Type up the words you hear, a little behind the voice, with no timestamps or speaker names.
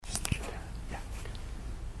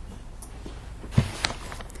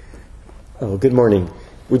Oh, good morning.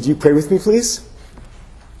 Would you pray with me, please?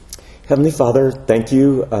 Heavenly Father, thank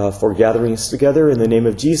you for gathering us together in the name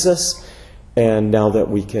of Jesus. And now that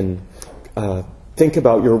we can think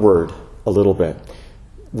about your word a little bit,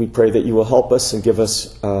 we pray that you will help us and give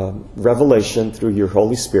us revelation through your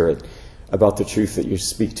Holy Spirit about the truth that you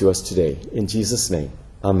speak to us today. In Jesus' name,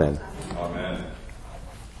 amen. Amen.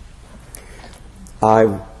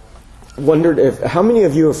 I wondered how many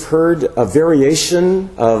of you have heard a variation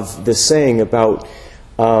of the saying about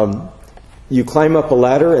you climb up a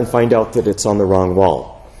ladder and find out that it's on the wrong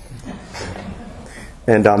wall.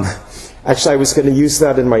 And actually, I was going to use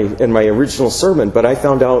that in my original sermon, but I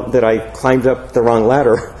found out that I climbed up the wrong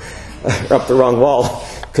ladder, up the wrong wall,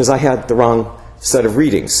 because I had the wrong set of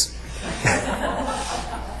readings.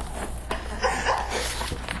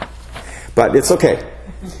 But it's okay.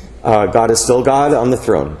 God is still God on the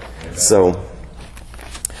throne. So,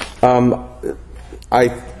 I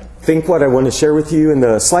think what I want to share with you in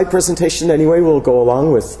the slide presentation anyway will go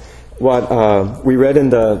along with what we read in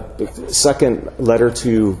the second letter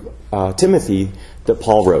to Timothy that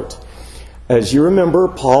Paul wrote. As you remember,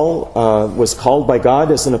 Paul was called by God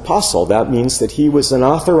as an apostle. That means that he was an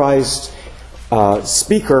authorized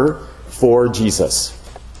speaker for Jesus.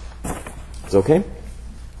 Is it okay?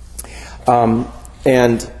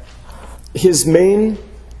 And his main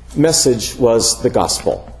message was the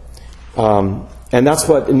gospel. And that's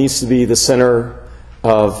what needs to be the center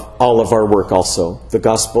of all of our work also, the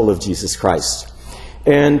gospel of Jesus Christ.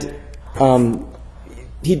 And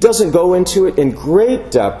he doesn't go into it in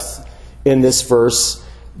great depth in this verse,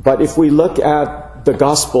 but if we look at the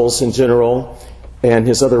Gospels in general and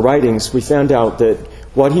his other writings, we found out that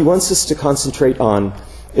what he wants us to concentrate on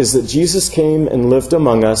is that Jesus came and lived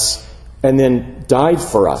among us and then died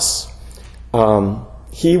for us.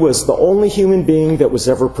 He was the only human being that was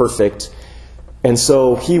ever perfect, and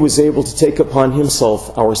so he was able to take upon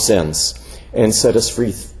himself our sins and set us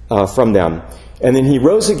free from them. And then he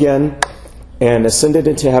rose again and ascended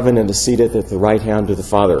into heaven and is seated at the right hand of the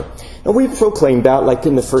Father. And we proclaimed that, like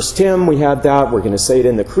in the first hymn, we had that. We're going to say it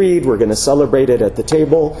in the creed. We're going to celebrate it at the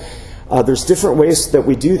table. There's different ways that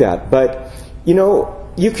we do that. But,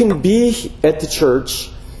 you can be at the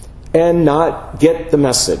church and not get the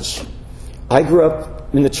message. I grew up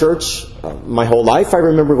in the church my whole life. I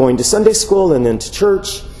remember going to Sunday school and then to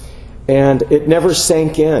church, and it never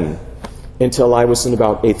sank in until I was in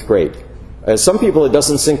about 8th grade. Some people, it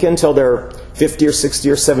doesn't sink in until they're 50 or 60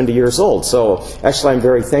 or 70 years old. So actually, I'm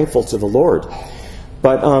very thankful to the Lord.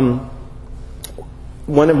 But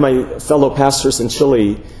one of my fellow pastors in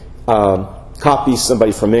Chile copies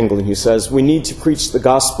somebody from England who says, we need to preach the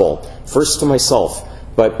gospel, first to myself,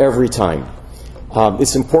 but every time.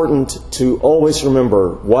 It's important to always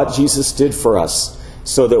remember what Jesus did for us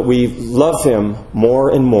so that we love him more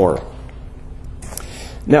and more.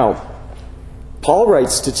 Now, Paul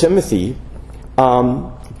writes to Timothy,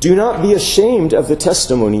 do not be ashamed of the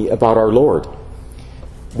testimony about our Lord.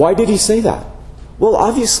 Why did he say that? Well,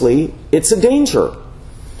 obviously, it's a danger.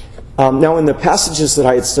 Now, in the passages that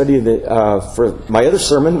I had studied for my other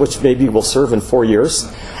sermon, which maybe will serve in 4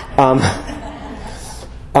 years,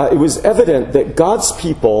 it was evident that God's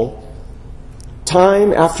people,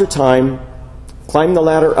 time after time, climbed the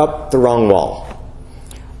ladder up the wrong wall.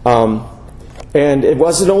 And it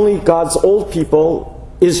wasn't only God's old people,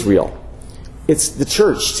 Israel. It's the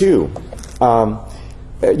church, too.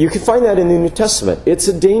 You can find that in the New Testament. It's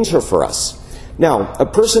a danger for us. Now, a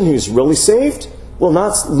person who's really saved will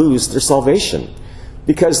not lose their salvation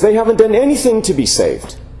because they haven't done anything to be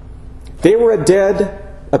saved. They were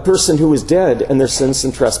a person who was dead in their sins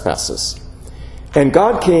and trespasses. And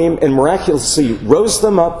God came and miraculously rose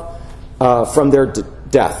them up from their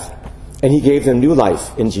death. And he gave them new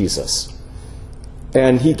life in Jesus.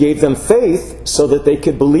 And he gave them faith so that they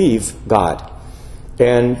could believe God.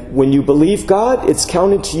 And when you believe God, it's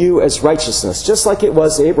counted to you as righteousness, just like it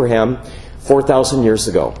was Abraham 4,000 years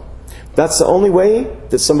ago. That's the only way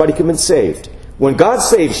that somebody can be saved. When God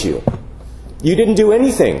saves you, you didn't do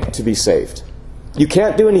anything to be saved. You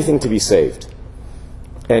can't do anything to be saved.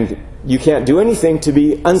 And you can't do anything to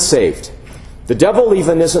be unsaved. The devil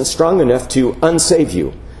even isn't strong enough to unsave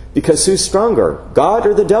you. Because who's stronger, God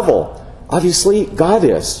or the devil? Obviously, God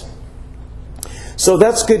is. So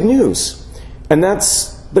that's good news. And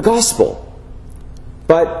that's the gospel.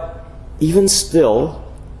 But even still,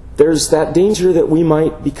 there's that danger that we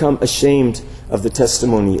might become ashamed of the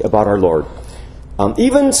testimony about our Lord.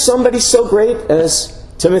 Even somebody so great as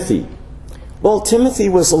Timothy. Well, Timothy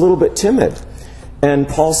was a little bit timid. And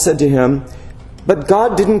Paul said to him, but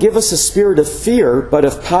God didn't give us a spirit of fear, but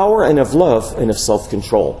of power and of love and of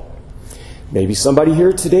self-control. Maybe somebody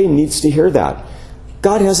here today needs to hear that.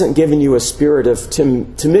 God hasn't given you a spirit of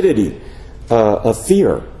timidity, of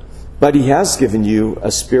fear, but He has given you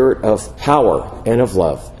a spirit of power and of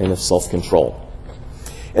love and of self-control.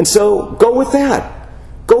 And so go with that.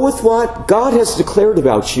 Go with what God has declared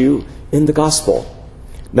about you in the gospel,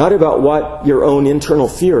 not about what your own internal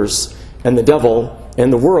fears and the devil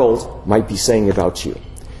and the world might be saying about you.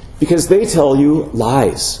 Because they tell you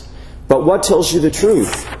lies. But what tells you the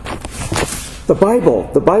truth? The Bible.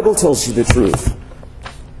 The Bible tells you the truth.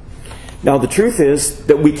 Now, the truth is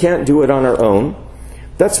that we can't do it on our own.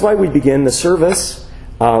 That's why we begin the service,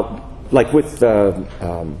 like with the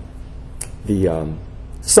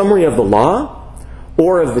summary of the law,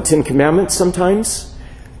 or of the Ten Commandments sometimes.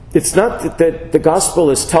 It's not that the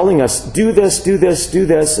gospel is telling us, do this, do this, do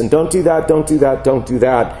this, and don't do that, don't do that, don't do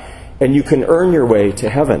that, and you can earn your way to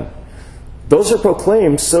heaven. Those are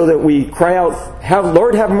proclaimed so that we cry out,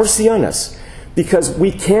 Lord, have mercy on us, because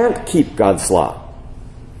we can't keep God's law.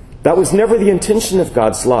 That was never the intention of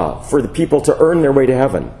God's law, for the people to earn their way to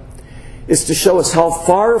heaven. It's to show us how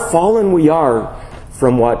far fallen we are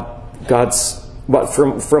from what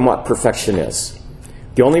perfection is.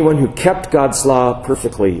 The only one who kept God's law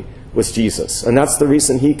perfectly was Jesus. And that's the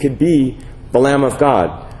reason He could be the Lamb of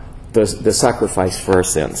God, the sacrifice for our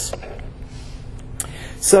sins.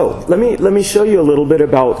 So, let me show you a little bit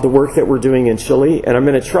about the work that we're doing in Chile, and I'm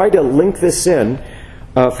going to try to link this in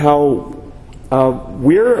of how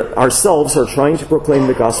we ourselves are trying to proclaim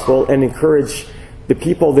the gospel and encourage the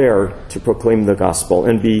people there to proclaim the gospel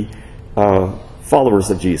and be followers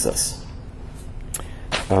of Jesus.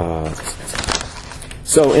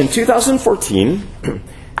 So in 2014,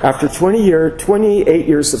 after 28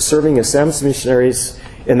 years of serving as SAMS missionaries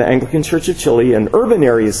in the Anglican Church of Chile and urban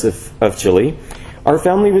areas of Chile, our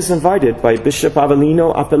family was invited by Bishop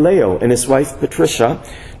Avelino Apeleo and his wife Patricia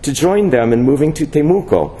to join them in moving to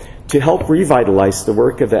Temuco to help revitalize the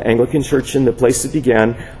work of the Anglican Church in the place it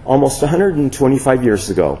began almost 125 years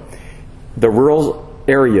ago, the rural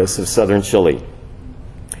areas of southern Chile,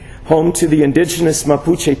 home to the indigenous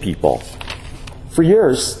Mapuche people. For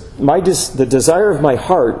years, the desire of my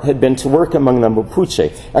heart had been to work among the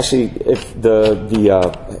Mapuche. Actually, if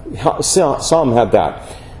the Psalm had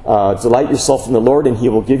that. Delight yourself in the Lord, and He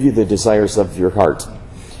will give you the desires of your heart.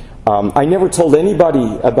 I never told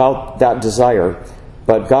anybody about that desire,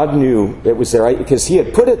 but God knew it was there because He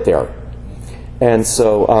had put it there. And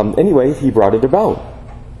so, anyway, He brought it about.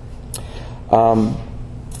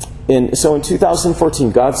 So in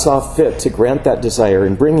 2014, God saw fit to grant that desire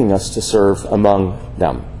in bringing us to serve among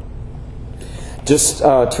them. Just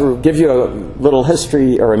to give you a little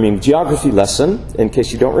geography lesson, in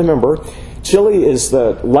case you don't remember, Chile is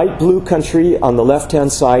the light blue country on the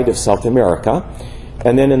left-hand side of South America.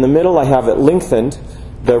 And then in the middle, I have it lengthened.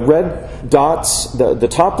 The red dots, the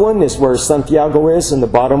top one is where Santiago is, and the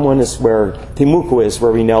bottom one is where Temuco is,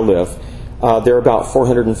 where we now live. They're about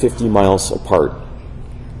 450 miles apart.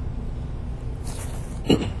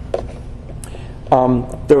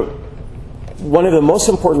 One of the most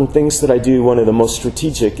important things that I do, one of the most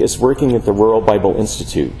strategic, is working at the Rural Bible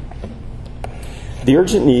Institute. The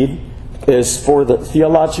urgent need is for the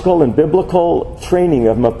theological and biblical training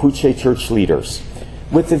of Mapuche church leaders,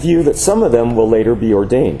 with the view that some of them will later be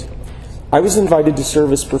ordained. I was invited to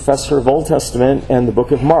serve as professor of Old Testament and the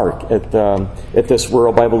book of Mark at this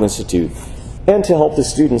Rural Bible Institute, and to help the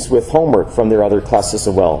students with homework from their other classes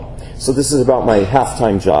as well. So this is about my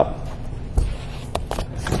half-time job.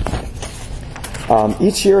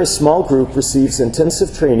 Each year, a small group receives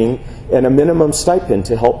intensive training and a minimum stipend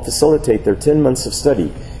to help facilitate their 10 months of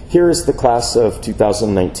study. Here is the class of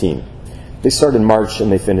 2019. They start in March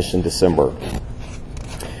and they finish in December.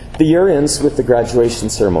 The year ends with the graduation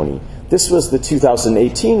ceremony. This was the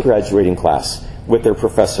 2018 graduating class with their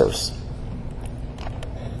professors.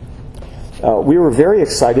 We were very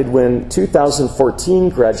excited when 2014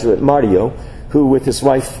 graduate Mario, who with his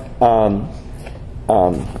wife and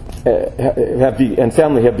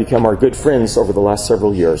family have become our good friends over the last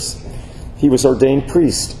several years. He was ordained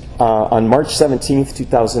priest on March 17th,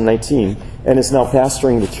 2019, and is now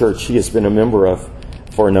pastoring the church he has been a member of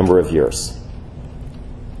for a number of years.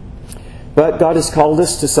 But God has called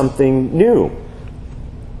us to something new.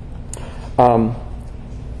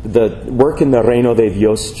 The work in the Reino de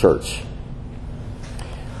Dios church.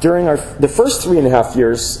 During the first 3.5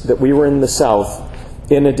 years that we were in the South,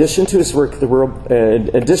 in addition to my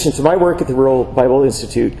work at the Rural Bible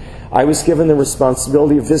Institute, I was given the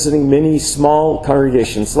responsibility of visiting many small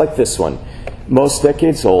congregations like this one, most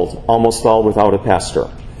decades old, almost all without a pastor.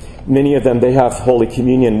 Many of them, they have Holy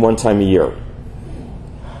Communion one time a year.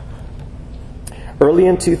 Early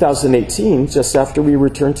in 2018, just after we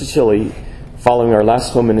returned to Chile, following our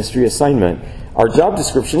last home ministry assignment, our job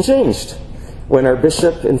description changed when our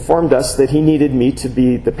bishop informed us that he needed me to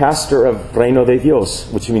be the pastor of Reino de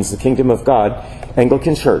Dios, which means the Kingdom of God,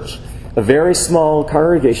 Anglican Church, a very small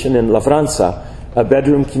congregation in Labranza, a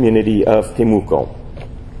bedroom community of Temuco.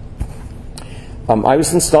 I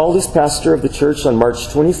was installed as pastor of the church on March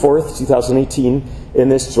 24th, 2018, in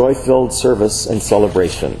this joy-filled service and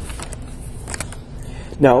celebration.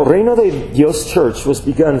 Now, Reino de Dios Church was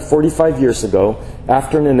begun 45 years ago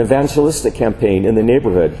after an evangelistic campaign in the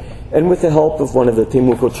neighborhood and with the help of one of the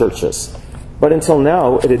Temuco churches. But until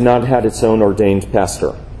now, it had not had its own ordained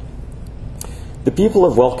pastor. The people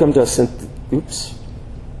have welcomed us in... Oops.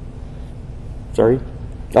 Sorry?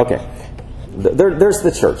 Okay. There's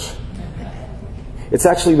the church. It's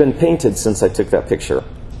actually been painted since I took that picture.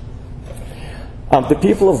 The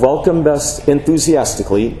people have welcomed us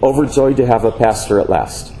enthusiastically, overjoyed to have a pastor at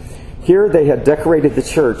last. Here they had decorated the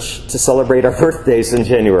church to celebrate our birthdays in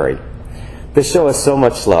January. They show us so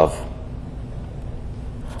much love.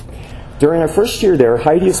 During our first year there,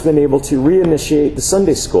 Heidi has been able to reinitiate the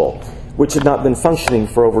Sunday school, which had not been functioning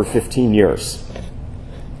for over 15 years.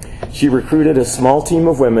 She recruited a small team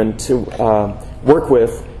of women to work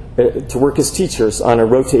as teachers on a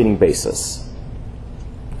rotating basis.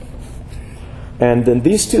 And then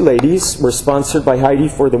these two ladies were sponsored by Heidi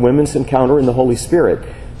for the Women's Encounter in the Holy Spirit,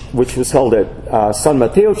 which was held at San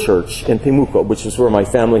Mateo Church in Temuco, which is where my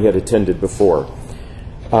family had attended before.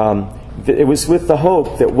 It was with the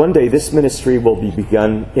hope that one day this ministry will be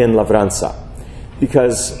begun in Labranza,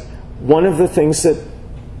 because one of the things that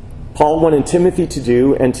Paul wanted Timothy to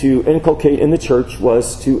do and to inculcate in the church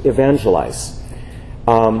was to evangelize.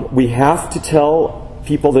 We have to tell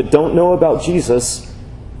people that don't know about Jesus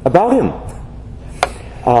about Him.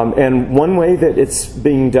 And one way that it's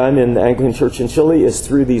being done in the Anglican Church in Chile is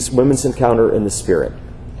through these Women's Encounter in the Spirit.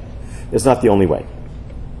 It's not the only way.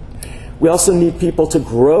 We also need people to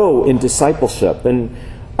grow in discipleship and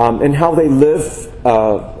how they live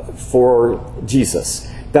for Jesus.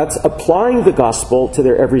 That's applying the gospel to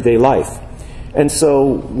their everyday life. And so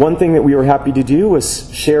one thing that we were happy to do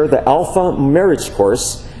was share the Alpha Marriage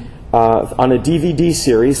Course on a DVD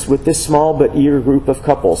series with this small but eager group of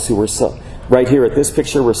couples who were right here at this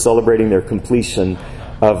picture. We're celebrating their completion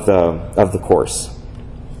of the course.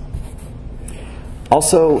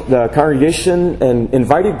 Also, the congregation and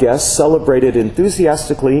invited guests celebrated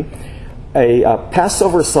enthusiastically a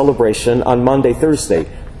Passover celebration on Maundy Thursday.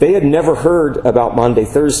 They had never heard about Maundy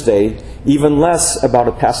Thursday, even less about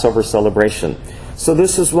a Passover celebration. So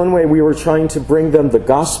this is one way we were trying to bring them the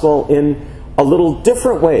gospel in a little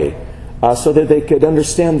different way, so that they could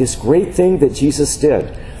understand this great thing that Jesus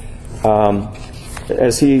did.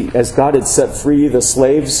 As God had set free the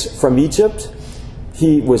slaves from Egypt,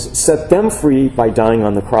 He was set them free by dying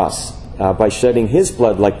on the cross, by shedding His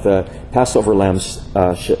blood like the Passover lamb's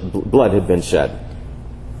blood had been shed.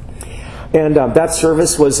 And that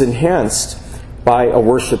service was enhanced by a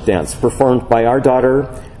worship dance performed by our daughter,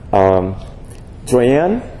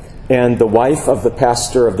 Joanne, and the wife of the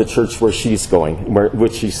pastor of the church where she's going,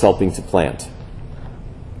 which she's helping to plant.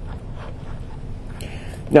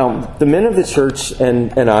 Now, the men of the church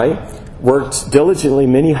and I worked diligently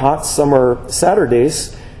many hot summer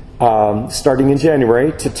Saturdays, starting in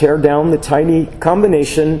January, to tear down the tiny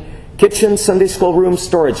combination kitchen, Sunday school room,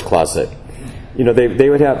 storage closet. You know, they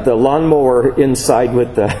would have the lawnmower inside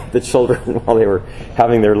with the children while they were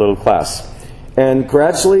having their little class. And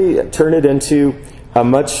gradually turn it into a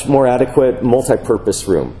much more adequate multi-purpose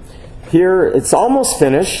room. Here, it's almost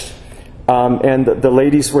finished, and the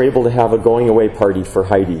ladies were able to have a going-away party for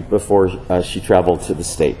Heidi before she traveled to the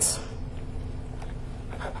States.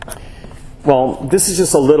 Well, this is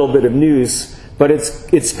just a little bit of news, but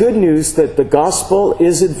it's good news that the gospel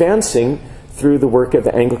is advancing through the work of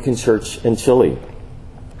the Anglican Church in Chile.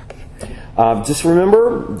 Just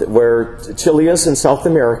remember where Chile is in South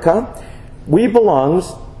America. We belonged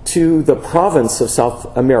to the province of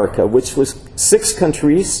South America, which was 6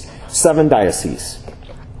 countries, 7 dioceses.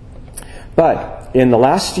 But in the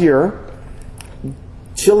last year,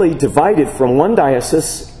 Chile divided from 1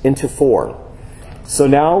 diocese into 4. So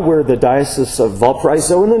now we're the Diocese of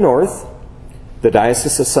Valparaiso in the north, the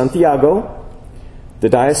Diocese of Santiago, the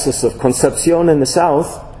Diocese of Concepcion in the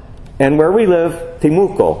south, and where we live,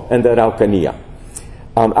 Temuco and the Araucanía.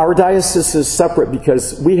 Our diocese is separate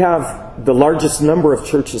because we have the largest number of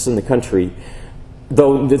churches in the country,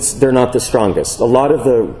 though they're not the strongest. A lot of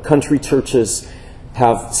the country churches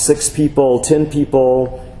have 6 people, 10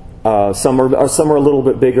 people. Some are a little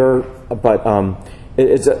bit bigger, but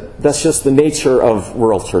that's just the nature of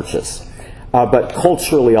rural churches. but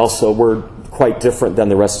culturally also we're quite different than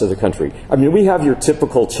the rest of the country. I mean, we have your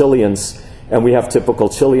typical Chileans, and we have typical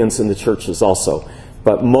Chileans in the churches also,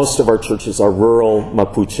 but most of our churches are rural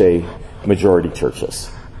Mapuche majority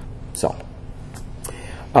churches. So,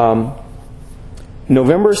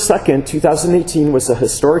 November 2nd, 2018 was a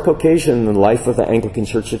historic occasion in the life of the Anglican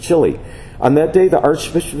Church of Chile. On that day, the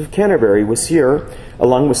Archbishop of Canterbury was here,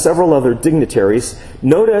 along with several other dignitaries.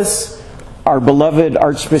 Notice our beloved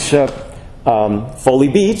Archbishop Foley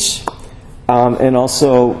Beach, and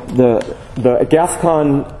also the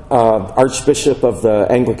GAFCON Archbishop of the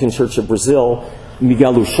Anglican Church of Brazil,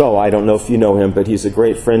 Miguel Uchoa. I don't know if you know him, but he's a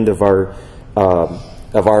great friend of our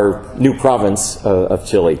new province of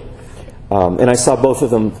Chile. And I saw both of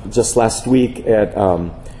them just last week at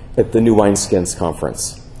the New Wineskins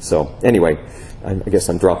conference. So anyway, I guess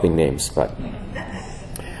I'm dropping names, but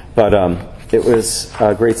it was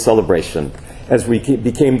a great celebration as we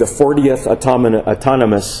became the 40th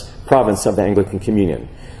autonomous province of the Anglican Communion,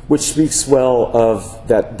 which speaks well of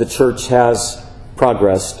that the church has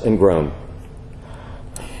progressed and grown.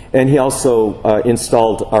 And he also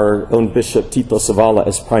installed our own Bishop Tito Zavala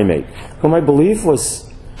as primate, whom I believe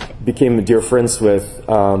became dear friends with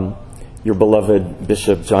your beloved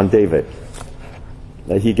Bishop John David.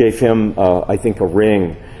 He gave him, I think, a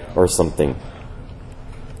ring or something.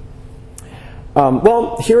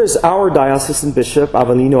 Well, here is our diocesan bishop,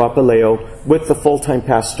 Avelino Apaleo, with the full-time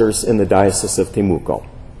pastors in the Diocese of Temuco.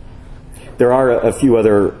 There are a few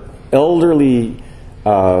other elderly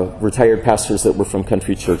retired pastors that were from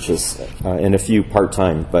country churches and a few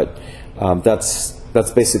part-time, but that's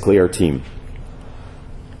basically our team.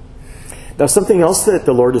 Now, something else that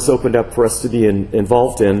the Lord has opened up for us to be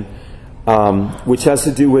involved in, which has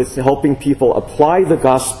to do with helping people apply the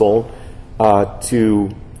gospel to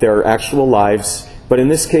their actual lives, but in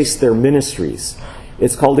this case, their ministries.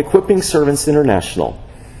 It's called Equipping Servants International.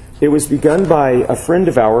 It was begun by a friend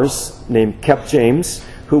of ours named Kep James,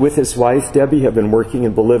 who with his wife, Debbie, have been working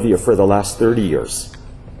in Bolivia for the last 30 years.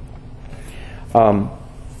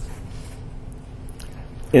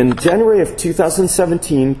 In January of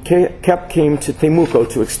 2017, Kep came to Temuco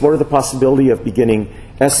to explore the possibility of beginning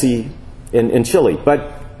ESI in Chile,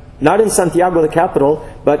 but not in Santiago, the capital,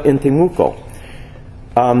 but in Temuco.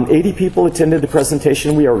 80 people attended the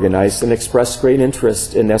presentation we organized and expressed great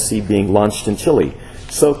interest in ESI being launched in Chile.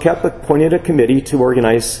 So Kep appointed a committee to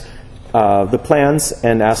organize the plans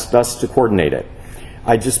and asked us to coordinate it.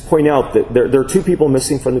 I just point out that there are 2 people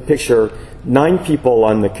missing from the picture, 9 people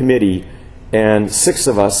on the committee, and 6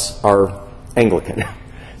 of us are Anglican.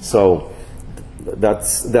 So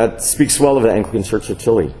that speaks well of the Anglican Church of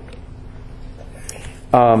Chile.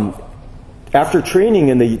 After training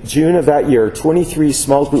in the June of that year, 23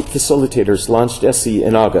 small group facilitators launched ESI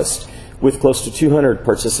in August, with close to 200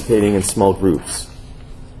 participating in small groups.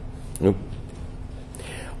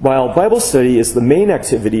 While Bible study is the main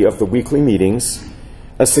activity of the weekly meetings,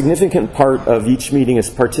 a significant part of each meeting is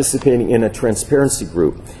participating in a transparency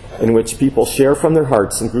group, in which people share from their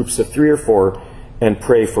hearts in groups of 3 or 4 and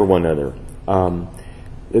pray for one another.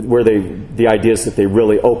 Where the idea is that they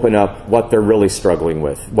really open up what they're really struggling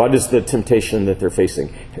with. What is the temptation that they're facing?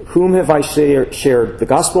 Whom have I shared the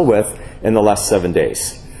gospel with in the last 7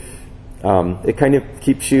 days? It kind of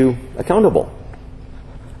keeps you accountable.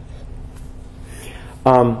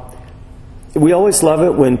 We always love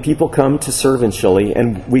it when people come to serve in Chile,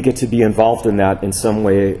 and we get to be involved in that in some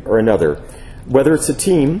way or another. Whether it's a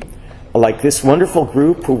team, like this wonderful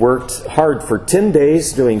group who worked hard for 10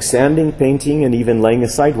 days doing sanding, painting, and even laying a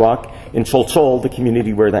sidewalk in Cholchol, the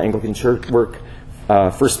community where the Anglican Church work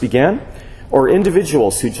first began, or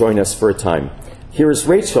individuals who join us for a time. Here is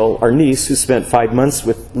Rachel, our niece, who spent 5 months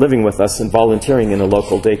living with us and volunteering in a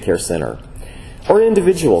local daycare center. Or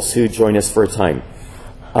individuals who join us for a time.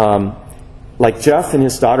 Like Jeff and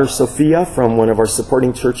his daughter Sophia from one of our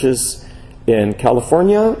supporting churches in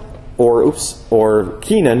California, or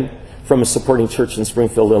Keenan from a supporting church in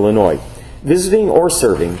Springfield, Illinois. Visiting or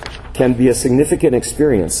serving can be a significant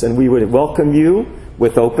experience, and we would welcome you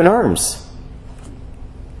with open arms.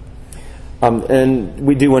 And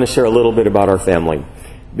we do want to share a little bit about our family,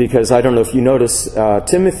 because I don't know if you notice,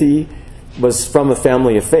 Timothy was from a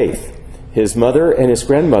family of faith. His mother and his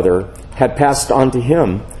grandmother had passed on to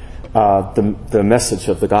him the message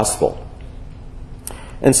of the gospel.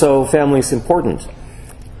 And so family is important.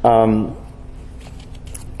 On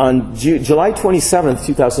July 27th,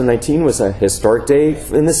 2019 was a historic day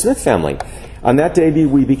in the Smith family. On that day,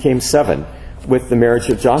 we became 7, with the marriage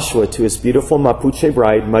of Joshua to his beautiful Mapuche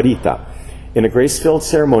bride, Marita, in a grace-filled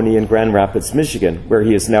ceremony in Grand Rapids, Michigan, where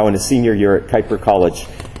he is now in a senior year at Kuiper College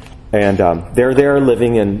And they're there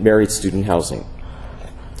living in married student housing.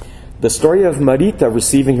 The story of Marita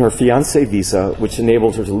receiving her fiancé visa, which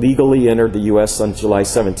enabled her to legally enter the U.S. on July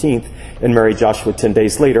 17th and marry Joshua 10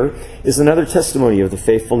 days later, is another testimony of the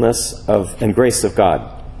faithfulness and grace of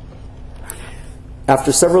God.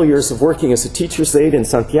 After several years of working as a teacher's aide in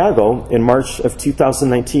Santiago, in March of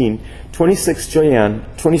 2019,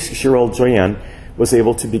 26-year-old Joyanne was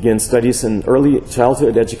able to begin studies in early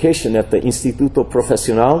childhood education at the Instituto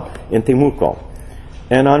Profesional in Temuco.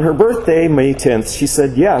 And on her birthday, May 10th, she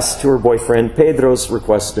said yes to her boyfriend Pedro's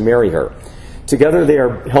request to marry her. Together they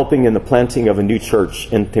are helping in the planting of a new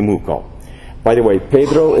church in Temuco. By the way,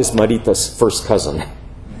 Pedro is Marita's first cousin.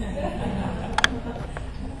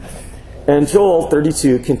 And Joel,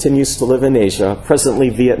 32, continues to live in Asia, presently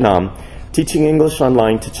Vietnam, teaching English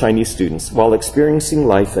online to Chinese students while experiencing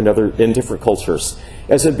life in different cultures,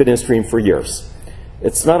 as had been his dream for years.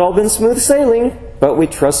 It's not all been smooth sailing, but we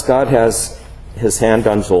trust God has his hand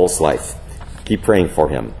on Joel's life. Keep praying for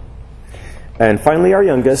him. And finally, our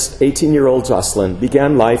youngest, 18-year-old Jocelyn,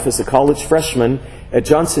 began life as a college freshman at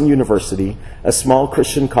Johnson University, a small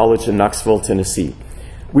Christian college in Knoxville, Tennessee.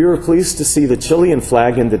 We were pleased to see the Chilean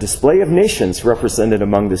flag and the display of nations represented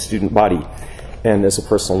among the student body. And as a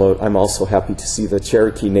personal note, I'm also happy to see the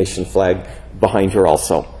Cherokee Nation flag behind her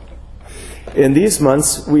also. In these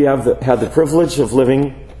months, we have had the privilege of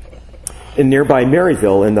living in nearby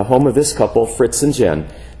Maryville in the home of this couple, Fritz and Jen,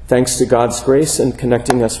 thanks to God's grace in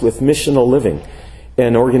connecting us with Missional Living,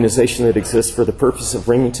 an organization that exists for the purpose of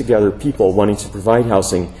bringing together people wanting to provide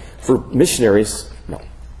housing for missionaries.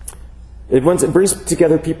 It brings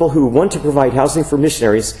together people who want to provide housing for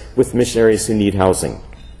missionaries with missionaries who need housing.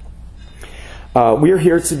 We are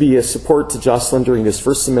here to be a support to Jocelyn during this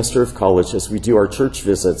first semester of college as we do our church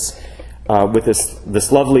visits with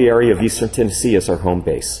this lovely area of Eastern Tennessee as our home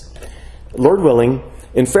base. Lord willing,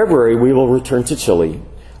 in February we will return to Chile.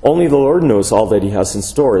 Only the Lord knows all that he has in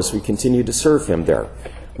store as we continue to serve him there.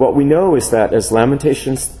 What we know is that, as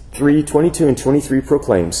Lamentations 3:22 and 23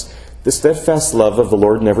 proclaims, the steadfast love of the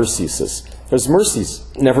Lord never ceases. His mercies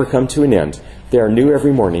never come to an end. They are new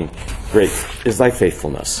every morning. Great is thy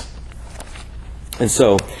faithfulness. And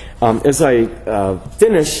so, as I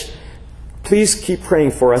finish, please keep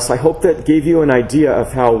praying for us. I hope that gave you an idea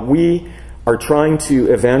of how we are trying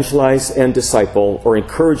to evangelize and disciple, or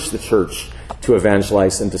encourage the church to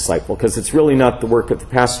evangelize and disciple, because it's really not the work of the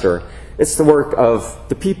pastor. It's the work of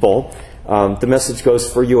the people. The message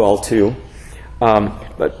goes for you all too.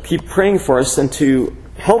 But keep praying for us, and to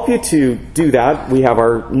help you to do that, we have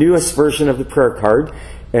our newest version of the prayer card,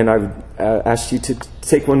 and I've asked you to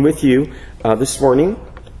take one with you this morning.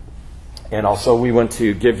 And also we want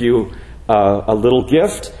to give you a little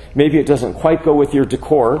gift. Maybe it doesn't quite go with your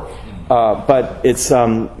decor, but it's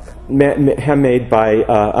handmade by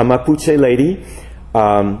a Mapuche lady.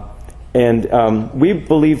 And we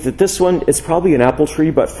believe that this one is probably an apple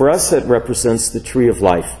tree, but for us it represents the tree of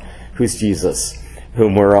life, who's Jesus,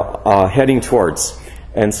 whom we're heading towards.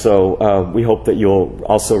 And so we hope that you'll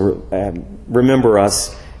also remember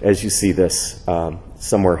us as you see this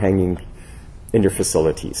somewhere hanging in your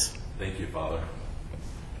facilities. Thank you, Father.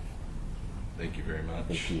 Thank you very much.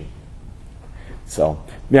 Thank you. So,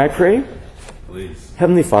 may I pray? Please.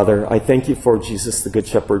 Heavenly Father, I thank you for Jesus the Good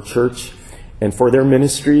Shepherd Church and for their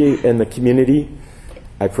ministry in the community.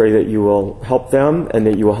 I pray that you will help them and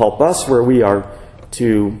that you will help us where we are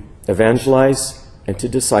to evangelize and to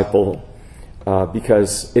disciple,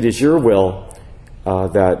 because it is your will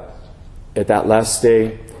that at that last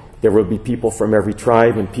day there will be people from every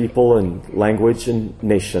tribe and people and language and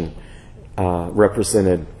nation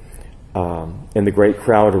represented in the great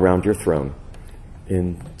crowd around your throne.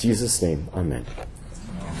 In Jesus' name, amen.